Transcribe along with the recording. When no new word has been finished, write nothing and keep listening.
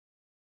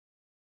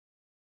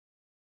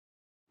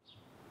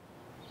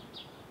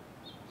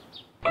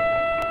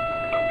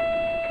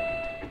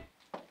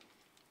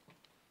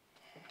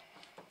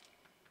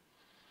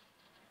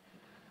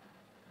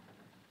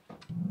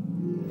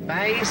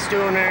Bye,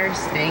 stoners.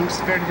 Thanks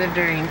for the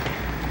drink.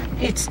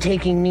 It's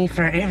taking me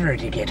forever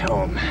to get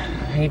home.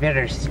 I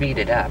better speed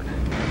it up.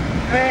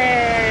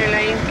 Well,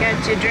 I ain't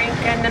got to drink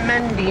on a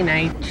Monday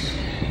night.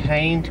 I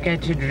ain't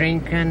got to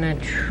drink on a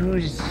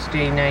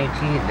Tuesday night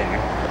either.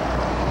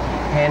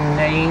 And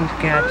I ain't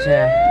got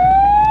a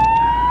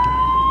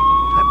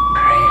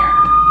prayer.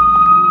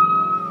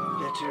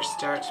 Better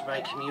start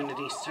my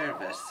community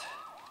service.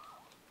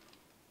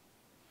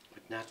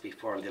 But not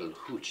before a little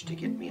hooch to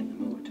get me in the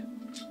mood.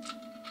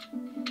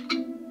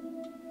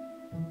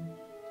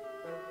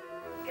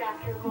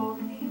 Dr.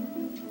 Goldstein,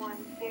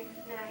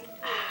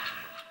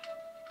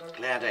 1692.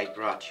 Glad I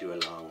brought you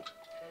along.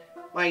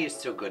 Why are you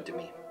so good to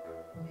me?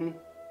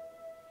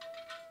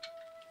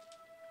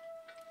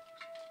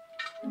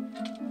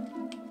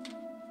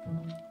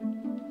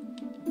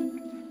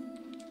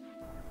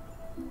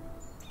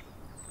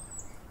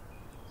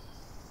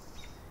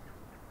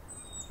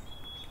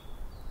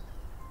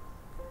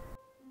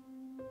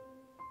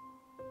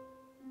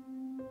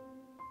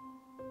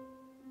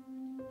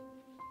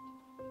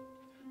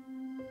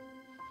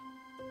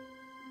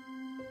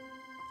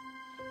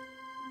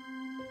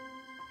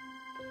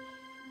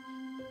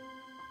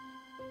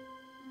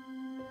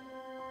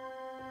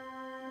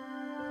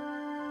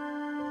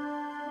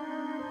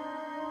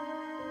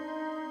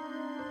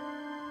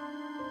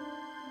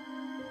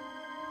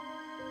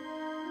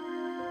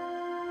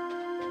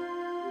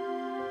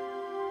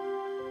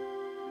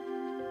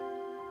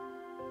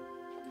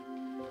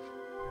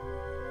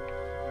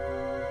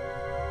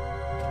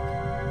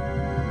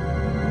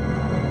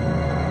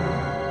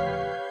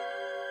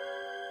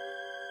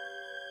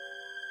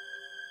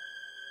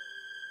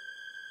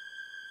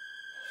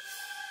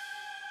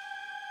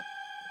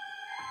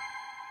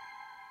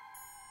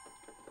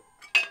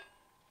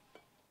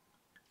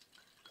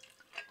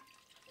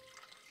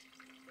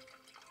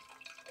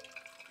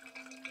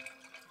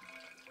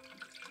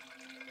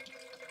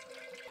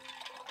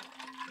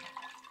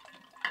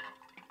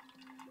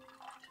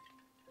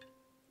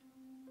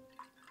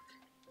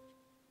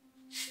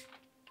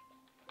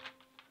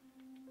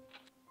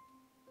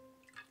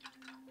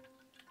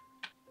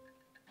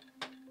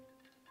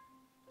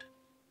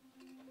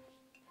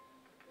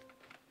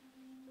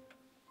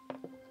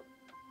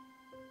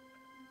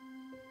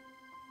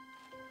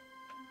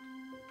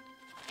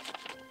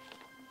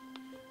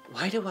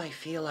 Why do I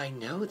feel I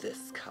know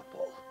this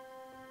couple?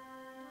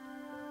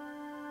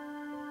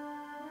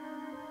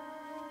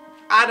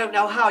 I don't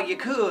know how you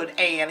could,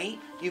 Annie.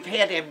 You've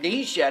had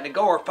amnesia and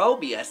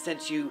agoraphobia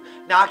since you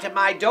knocked at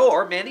my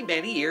door many,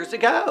 many years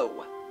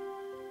ago.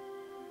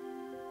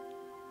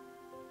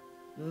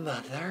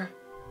 Mother?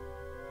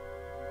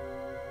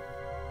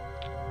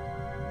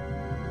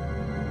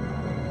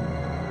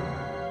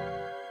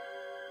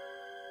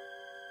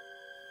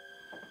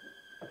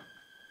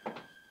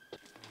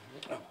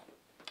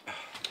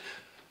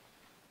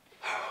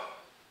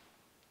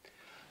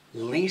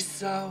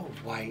 Lisa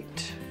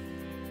White.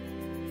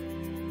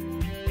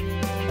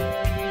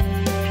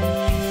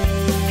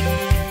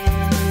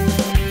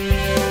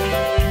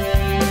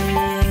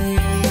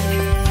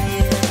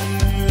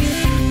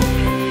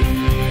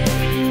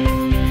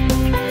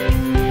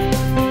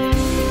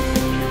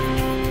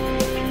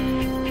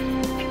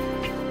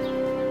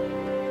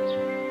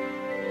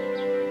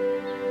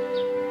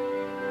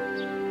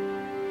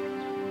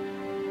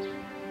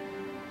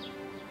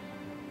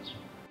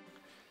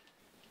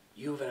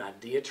 You have an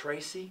idea,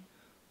 Tracy,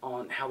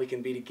 on how we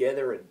can be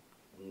together and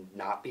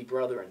not be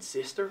brother and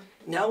sister?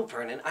 No,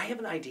 Vernon, I have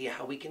an idea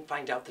how we can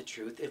find out the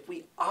truth if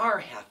we are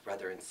half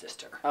brother and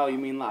sister. Oh, you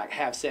mean like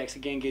have sex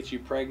again, get you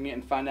pregnant,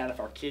 and find out if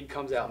our kid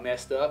comes out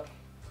messed up?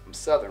 I'm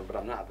Southern, but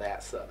I'm not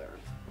that Southern.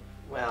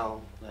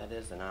 Well, that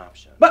is an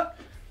option. But,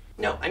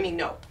 no.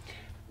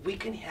 We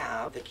can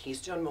have the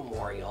Keystone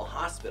Memorial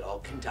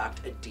Hospital conduct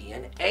a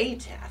DNA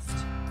test.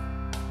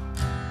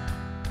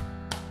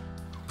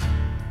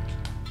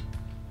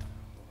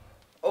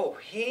 Oh,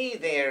 hey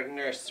there,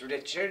 Nurse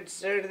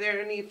Richards. Are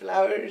there any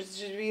flowers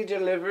to be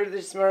delivered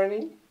this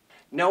morning?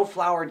 No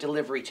flower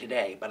delivery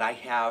today, but I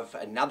have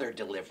another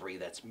delivery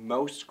that's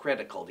most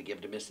critical to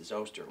give to Mrs.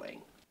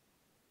 Osterling.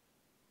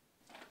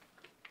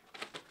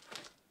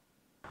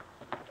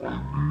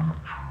 All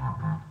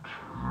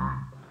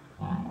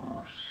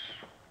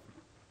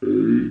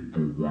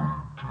the way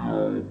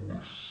down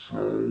the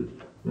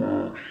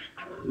southwest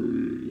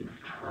hall,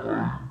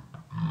 type in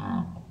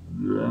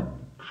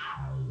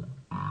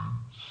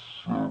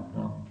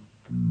 1287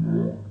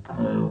 go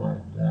to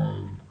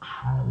room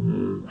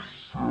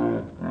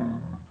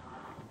 207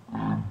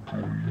 and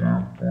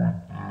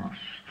deliver this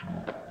to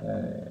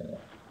her.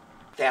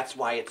 That's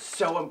why it's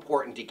so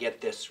important to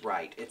get this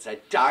right. It's a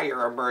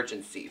dire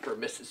emergency for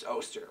Mrs.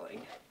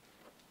 Osterling.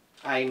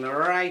 I'm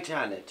right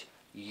on it.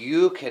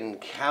 You can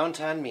count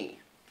on me.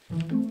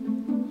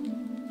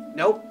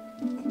 Nope,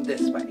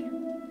 this way.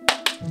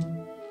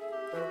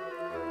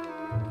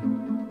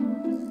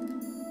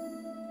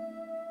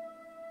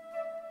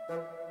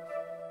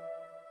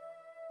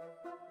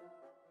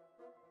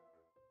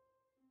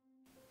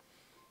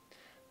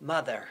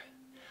 Mother,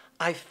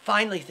 I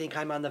finally think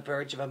I'm on the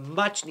verge of a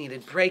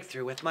much-needed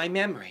breakthrough with my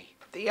memory.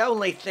 The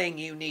only thing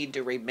you need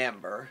to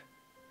remember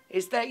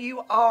is that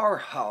you are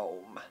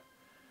home.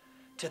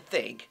 To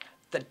think,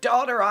 the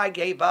daughter I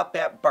gave up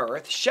at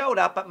birth showed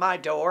up at my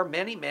door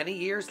many, many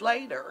years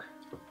later.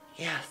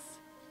 Yes,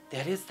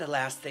 that is the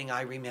last thing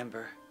I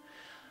remember.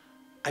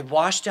 I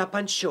washed up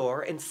on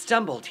shore and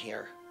stumbled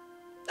here.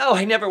 Oh,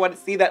 I never want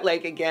to see that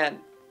lake again.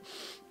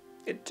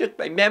 It took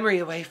my memory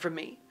away from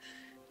me.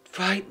 It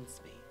frightens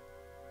me.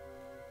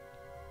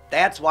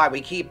 That's why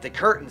we keep the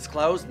curtains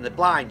closed and the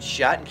blinds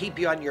shut and keep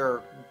you on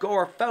your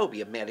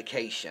agoraphobia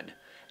medication.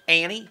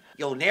 Annie,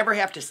 you'll never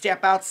have to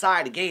step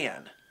outside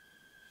again.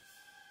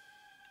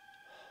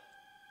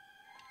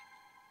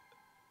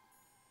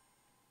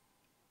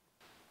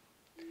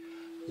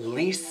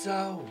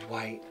 Lisa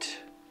White,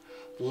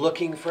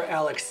 looking for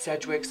Alex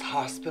Sedgwick's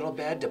hospital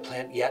bed to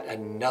plant yet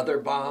another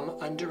bomb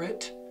under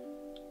it?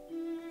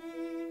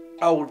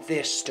 Oh,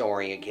 this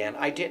story again.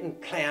 I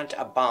didn't plant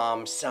a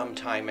bomb some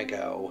time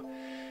ago.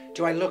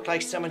 Do I look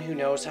like someone who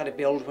knows how to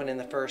build one in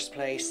the first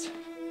place?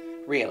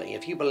 Really,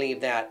 if you believe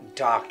that,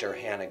 Dr.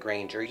 Hannah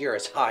Granger, you're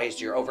as high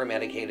as your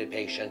over-medicated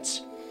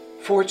patients.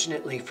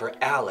 Fortunately for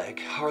Alec,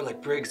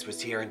 Harlot Briggs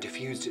was here and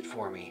diffused it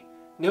for me.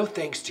 No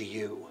thanks to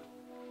you.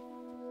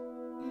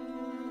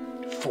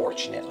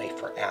 Fortunately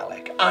for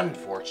Alec,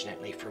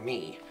 unfortunately for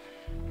me.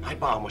 My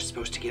bomb was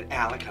supposed to get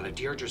Alec out of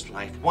Deirdre's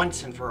life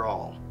once and for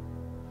all.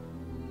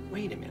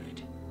 Wait a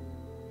minute.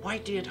 Why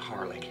did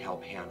Harlot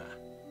help Hannah?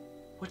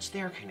 What's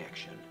their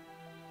connection?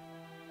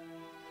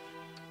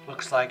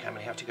 Looks like I'm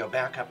gonna have to go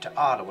back up to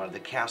Ottawa to the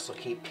Castle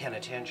Keep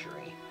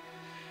Penitentiary.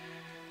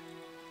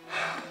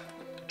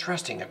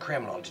 Trusting a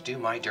criminal to do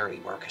my dirty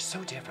work is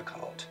so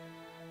difficult.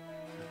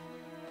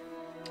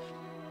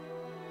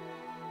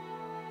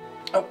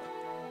 Oh,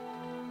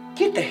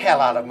 get the hell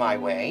out of my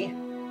way.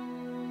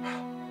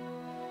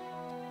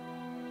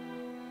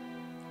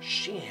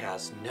 She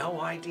has no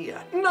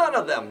idea. None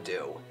of them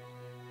do.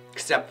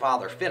 Except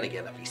Father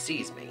Finnegan if he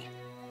sees me.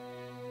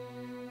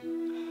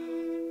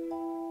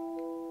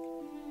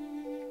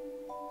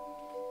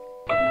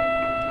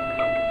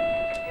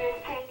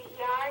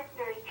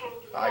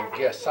 I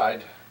guess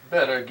I'd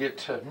better get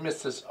to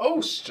Mrs.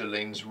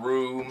 Osterling's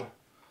room.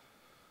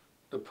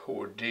 The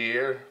poor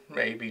dear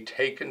may be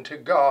taken to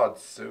God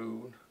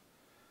soon.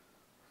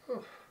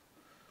 Oh,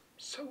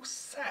 so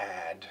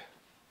sad.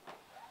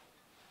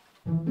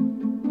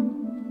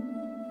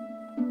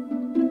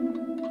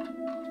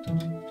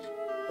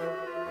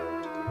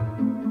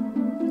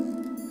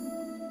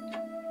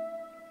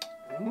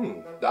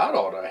 That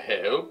ought to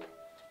help.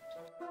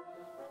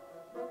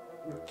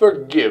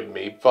 Forgive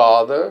me,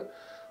 Father.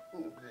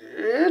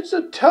 It's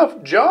a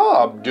tough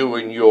job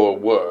doing your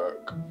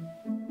work.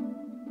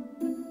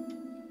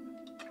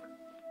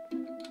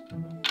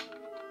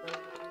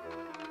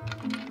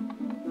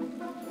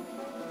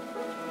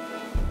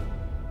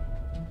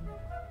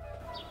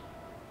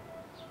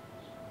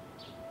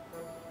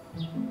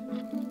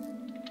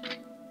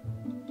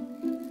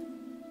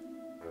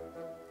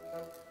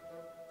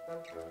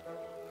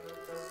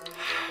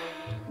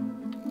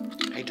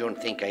 I don't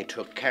think I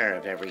took care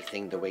of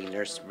everything the way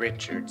Nurse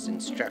Richards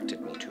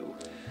instructed me to.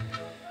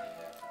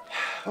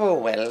 Oh,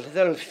 well,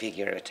 they'll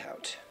figure it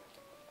out.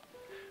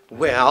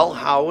 Well,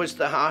 how was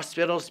the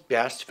hospital's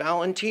best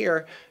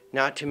volunteer,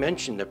 not to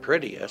mention the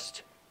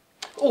prettiest?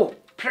 Oh,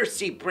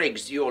 Percy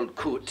Briggs, you old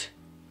coot.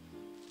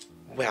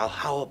 Well,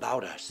 how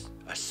about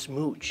a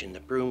smooch in the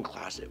broom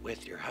closet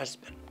with your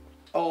husband?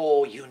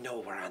 Oh, you know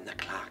we're on the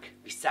clock.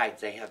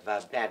 Besides, I have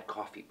bad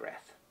coffee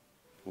breath.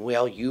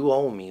 Well, you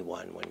owe me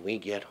one when we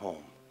get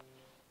home.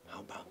 How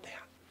about that?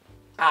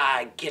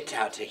 Ah, get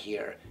out of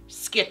here.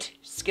 Skit,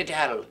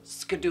 skedaddle,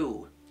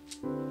 skidoo.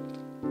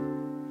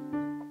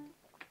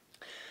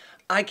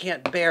 I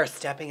can't bear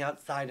stepping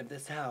outside of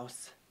this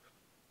house.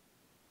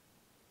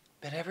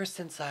 But ever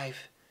since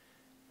I've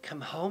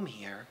come home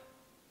here,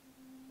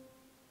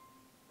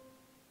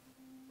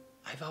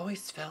 I've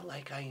always felt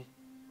like I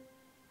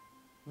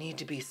need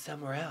to be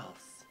somewhere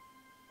else.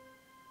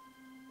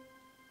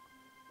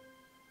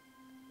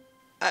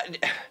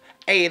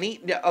 Annie,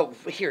 no, oh,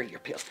 here are your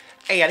pills.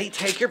 Annie,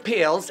 take your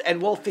pills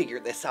and we'll figure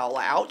this all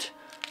out.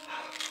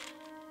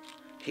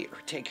 Here,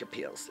 take your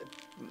pills.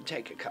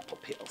 Take a couple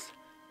pills.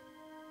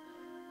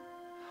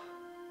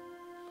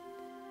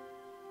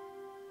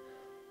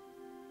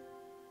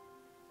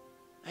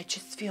 I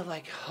just feel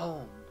like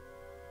home.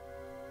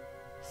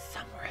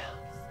 Somewhere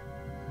else.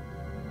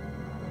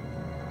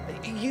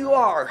 You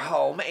are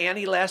home,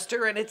 Annie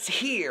Lester, and it's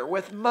here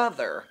with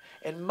Mother.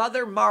 And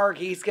Mother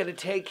Margie's gonna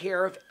take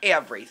care of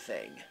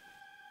everything.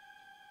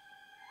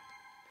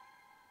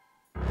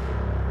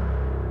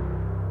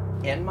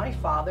 In my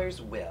father's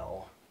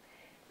will,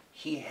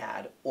 he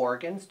had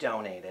organs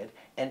donated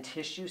and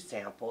tissue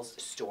samples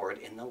stored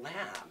in the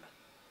lab.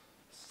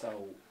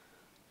 So,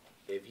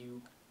 if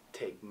you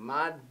take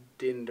my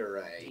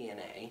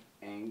DNA.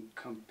 and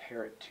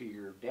compare it to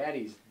your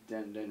daddy's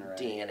DNA,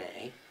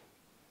 DNA.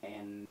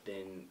 and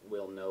then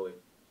we'll know if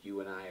you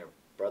and I are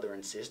brother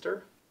and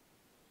sister?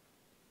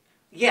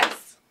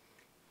 Yes.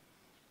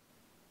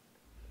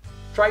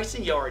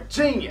 Tracy, you're a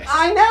genius.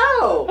 I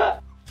know!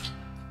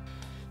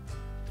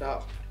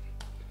 Oh.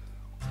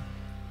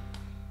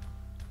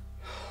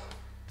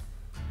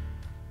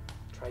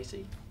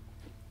 Tracy,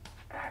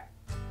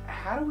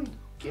 how do we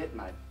get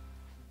my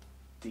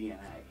DNA?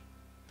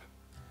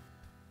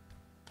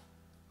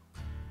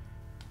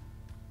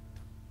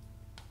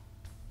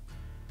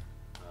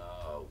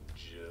 Oh,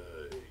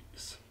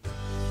 jeez.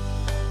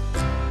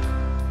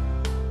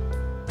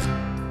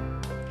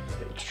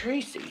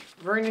 Tracy,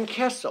 Vernon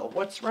Kessel,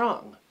 what's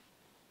wrong?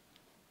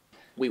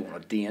 We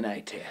want a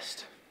DNA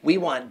test. We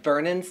want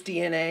Vernon's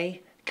DNA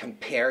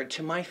compared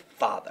to my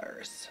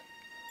father's.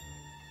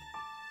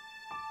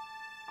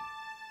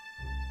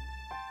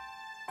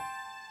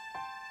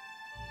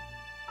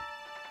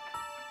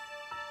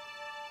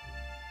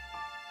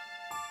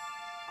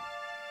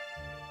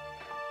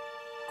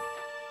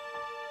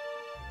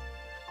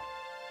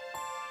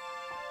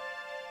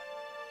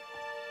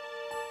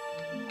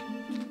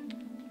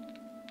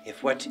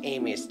 If what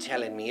Amy is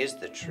telling me is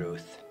the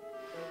truth,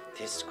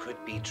 this could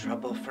be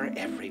trouble for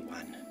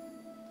everyone.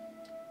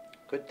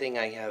 Good thing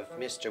I have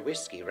Mr.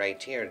 Whiskey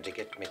right here to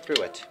get me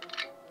through it.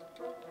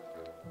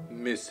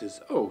 Mrs.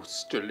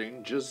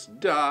 Osterling just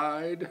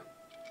died.